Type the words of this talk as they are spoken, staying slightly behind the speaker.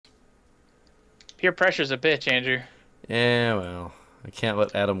Peer pressure's a bitch, Andrew. Yeah, well, I can't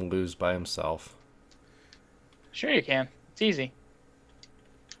let Adam lose by himself. Sure you can. It's easy.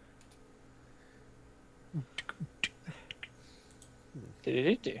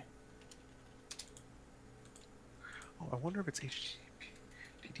 Do-do-do-do. Oh, I wonder if it's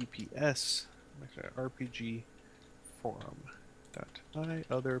HTTPS RPG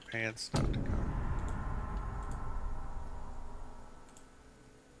forum.myotherpants.com.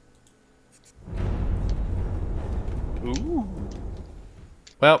 Ooh.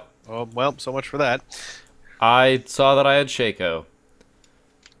 Well, Oh, well, so much for that. I saw that I had Shaco.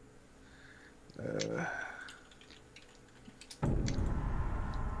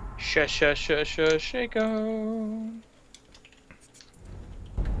 Shako.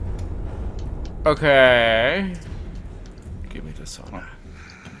 Okay. Give me the sauna.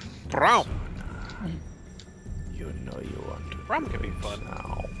 Brown. You know you want to. Brown can be fun.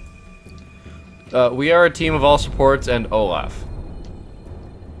 Now. We are a team of all supports and Olaf.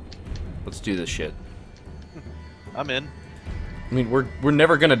 Let's do this shit. I'm in. I mean, we're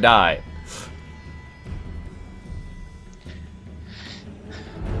never gonna die.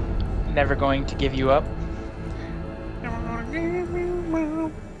 Never going to give you up.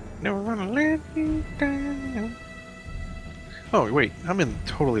 Never gonna let you down. Oh, wait. I'm in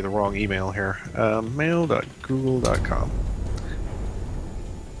totally the wrong email here. Mail.google.com.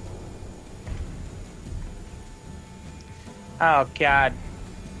 Oh God,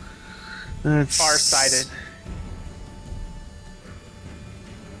 That's farsighted.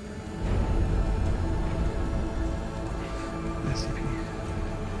 SCP.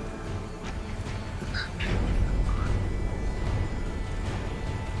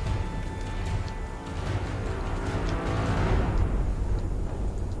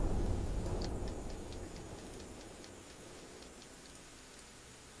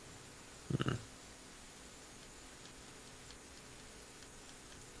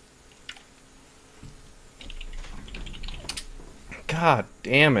 God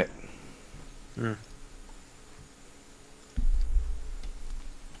damn it. Hmm.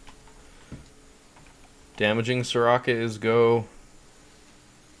 Damaging Soraka is go.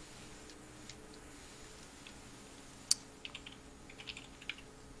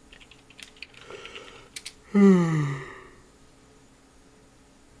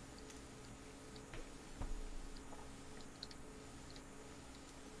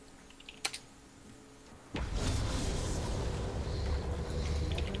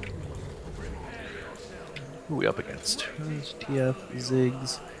 Who are we up against? TF,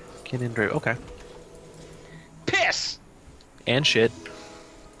 Ziggs, Cannon Drake. Okay. Piss. And shit.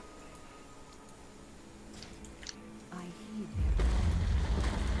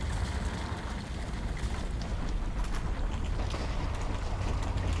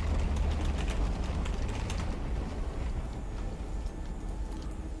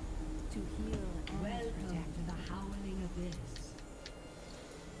 To heal and protect the howling abyss.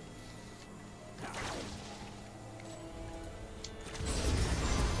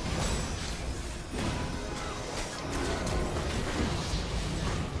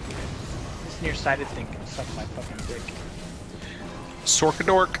 This nearsighted thing can suck my fucking dick.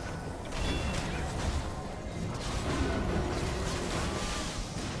 Sorkadork.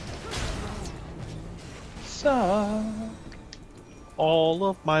 Suck. All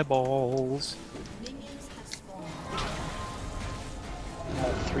of my balls. Minions have spawned.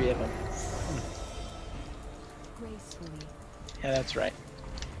 Three of them. Gracefully. Yeah, that's right.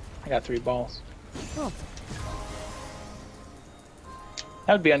 I got 3 balls. Oh.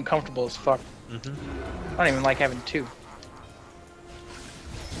 That would be uncomfortable as fuck. Mm-hmm. I don't even like having 2.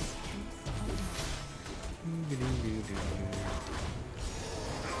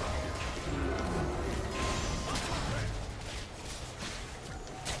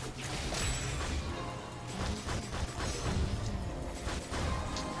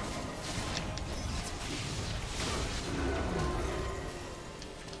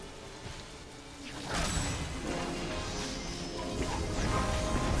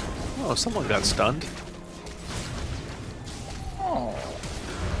 Oh, someone got stunned. Oh.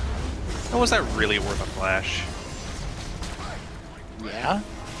 How was that really worth a flash? Yeah?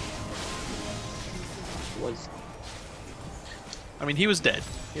 Was I mean, he was dead.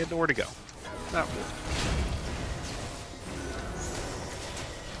 He had nowhere to go. Not really.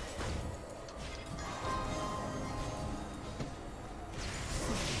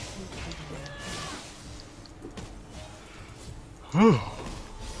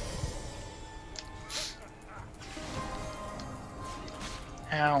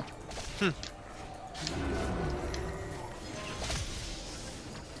 Ow.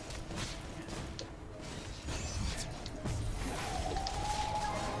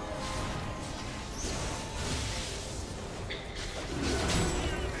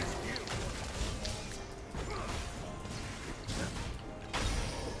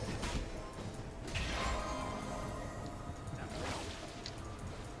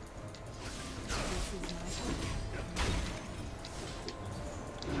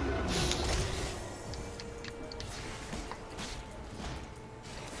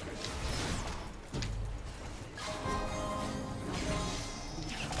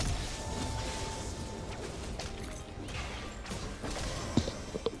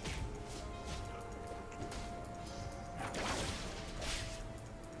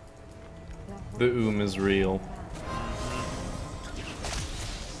 The is real.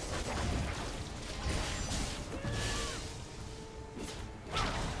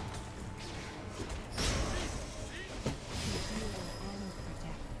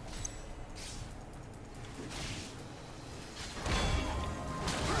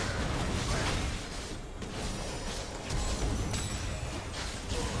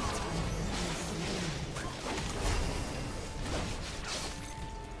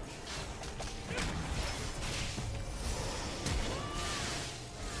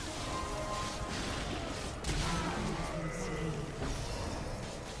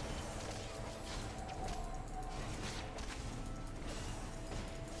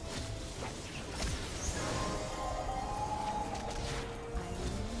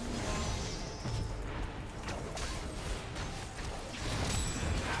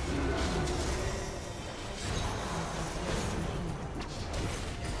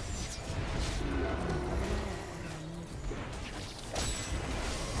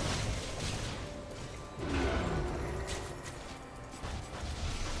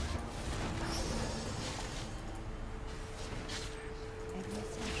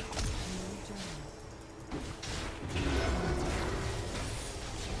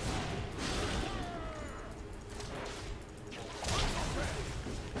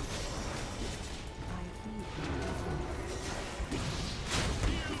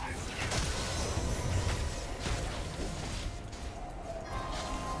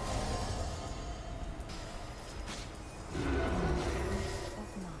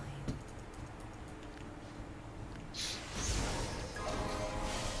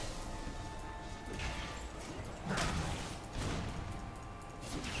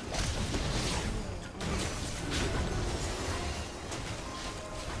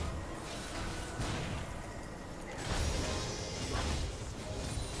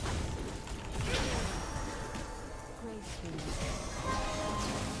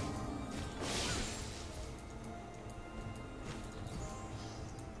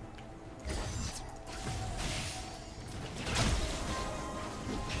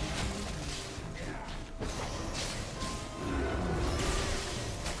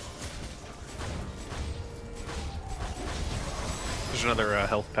 There's another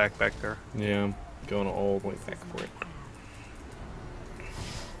health pack back there. Yeah, I'm going all the way back for it.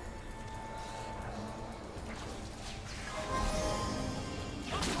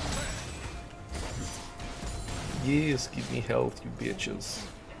 Yes, give me health, you bitches.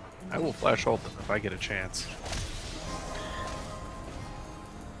 I will flash ult them if I get a chance.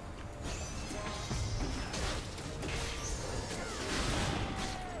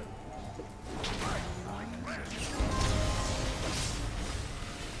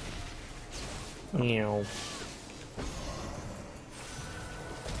 Meow.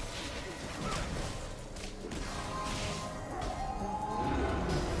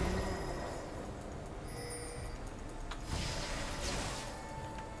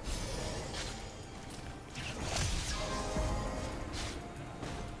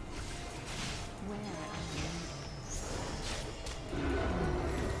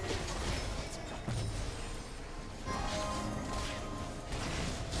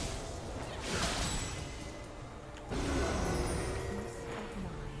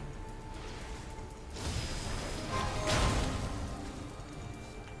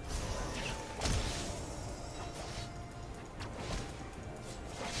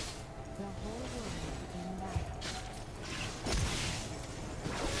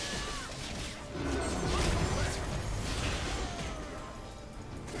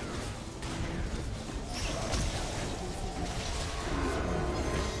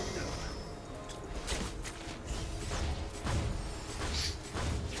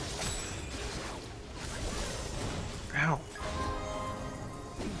 Ow.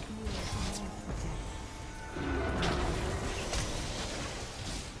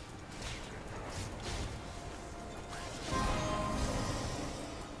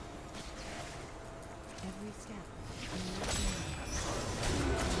 Every step.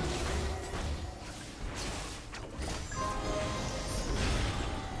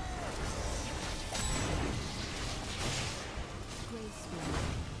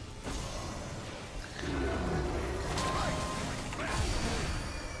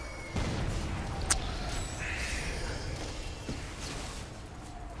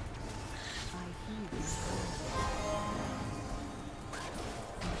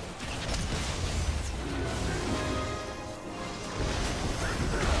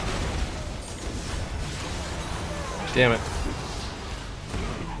 Damn it.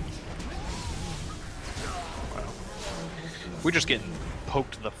 We're just getting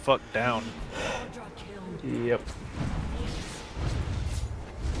poked the fuck down. Yep.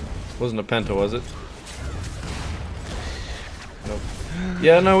 Wasn't a penta, was it? Nope.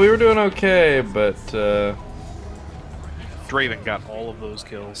 Yeah, no, we were doing okay, but Draven got all of those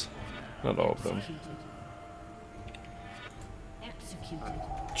kills. not all of them. Executed.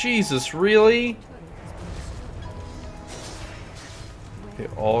 Jesus, really? They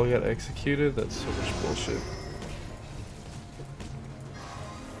all got executed? That's so much bullshit.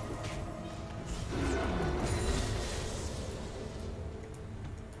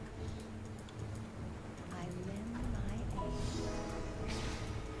 I lend my aid.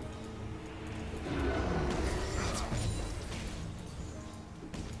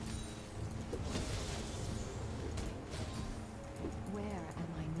 Where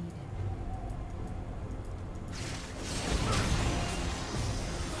am I needed?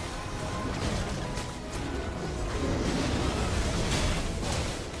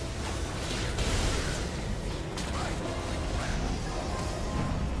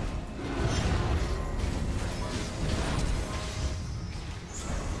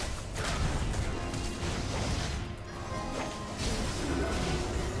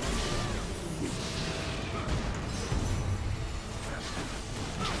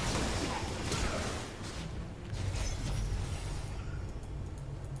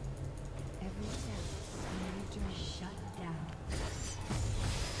 Every cell manager shut down.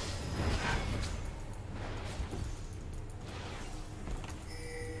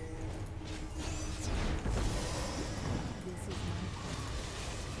 This is my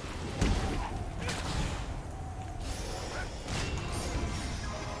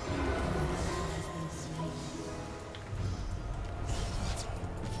has been slain.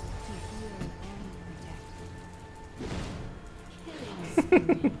 To heal and protect. Killing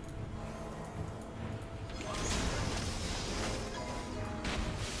spree.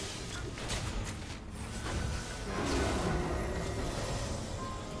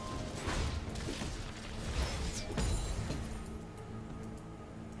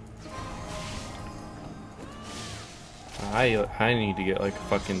 I need to get like a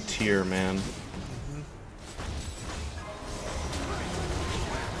fucking tier, man.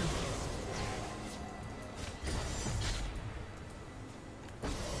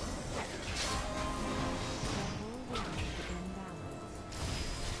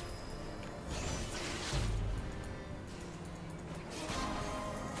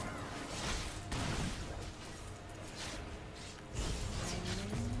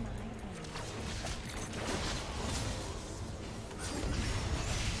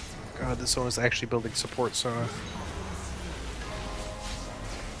 God, this one is actually building support, Sona.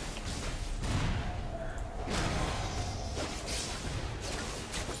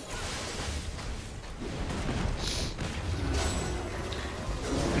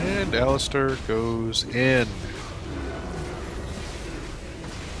 And Alistair goes in.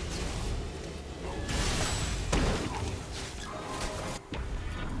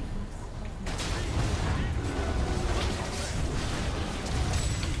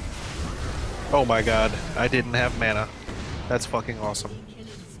 Oh my god, I didn't have mana. That's fucking awesome. Killing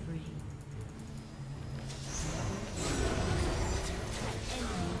spree.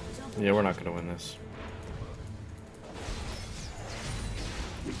 Yeah, we're not gonna win this.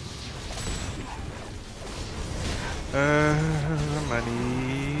 I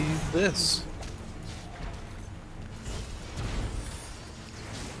need this.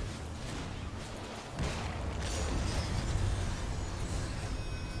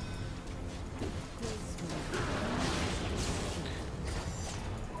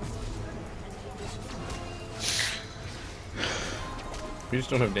 We just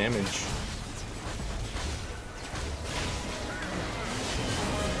don't have damage.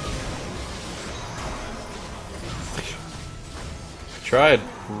 Tried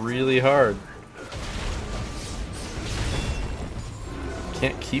really hard.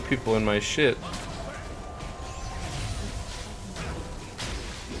 Can't keep people in my shit.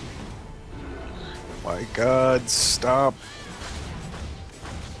 My god, stop.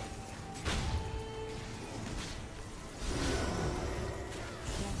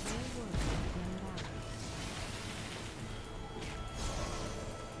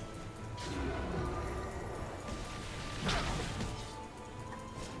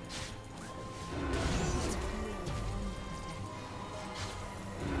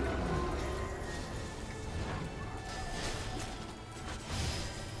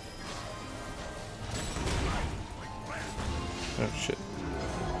 Oh shit.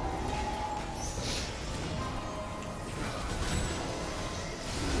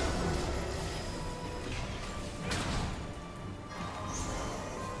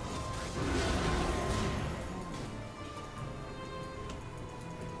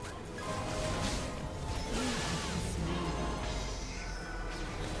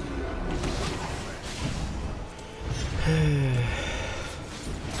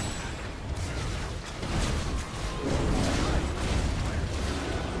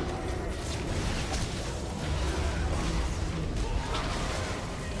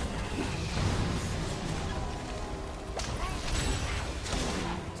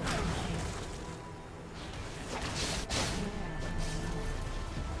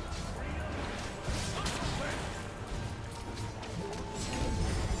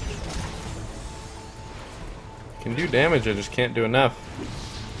 can do damage, I just can't do enough.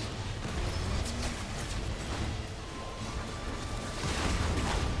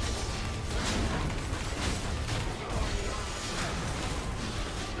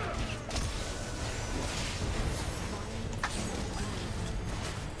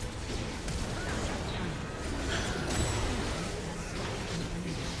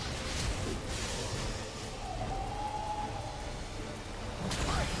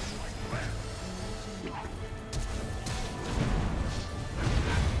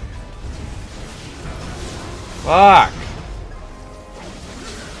 Fuck!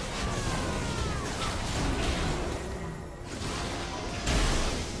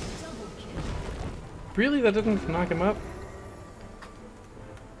 Really? That didn't knock him up?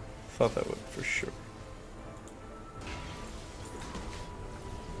 Thought that would for sure.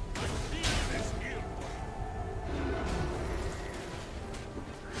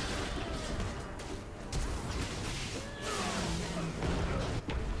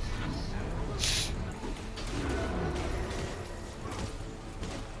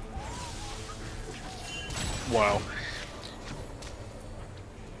 Wow.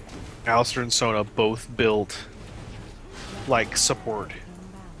 Alistair and Sona both built like support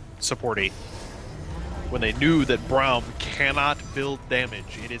 8. When they knew that Braum cannot build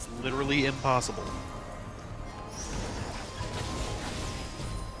damage, it is literally impossible.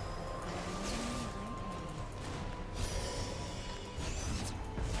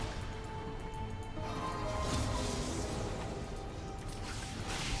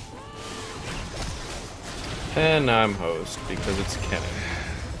 And I'm host because it's Kennen.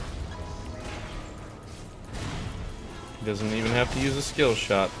 He doesn't even have to use a skill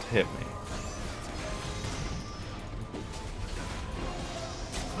shot to hit me.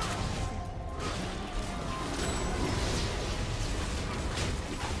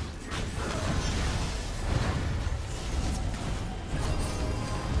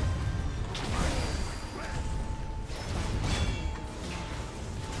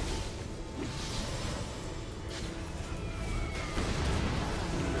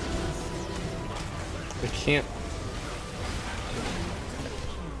 I can't.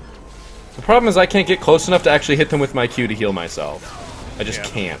 The problem is I can't get close enough to actually hit them with my Q to heal myself. I just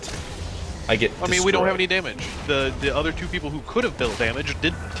can't. I get I mean, we don't have destroyed. any damage. The other two people who could have built damage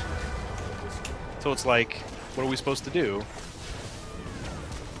didn't. So it's like, what are we supposed to do?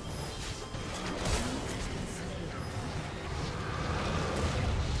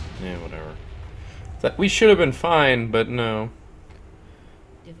 Yeah, whatever. That we should have been fine, but no.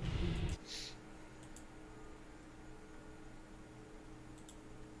 Defeat.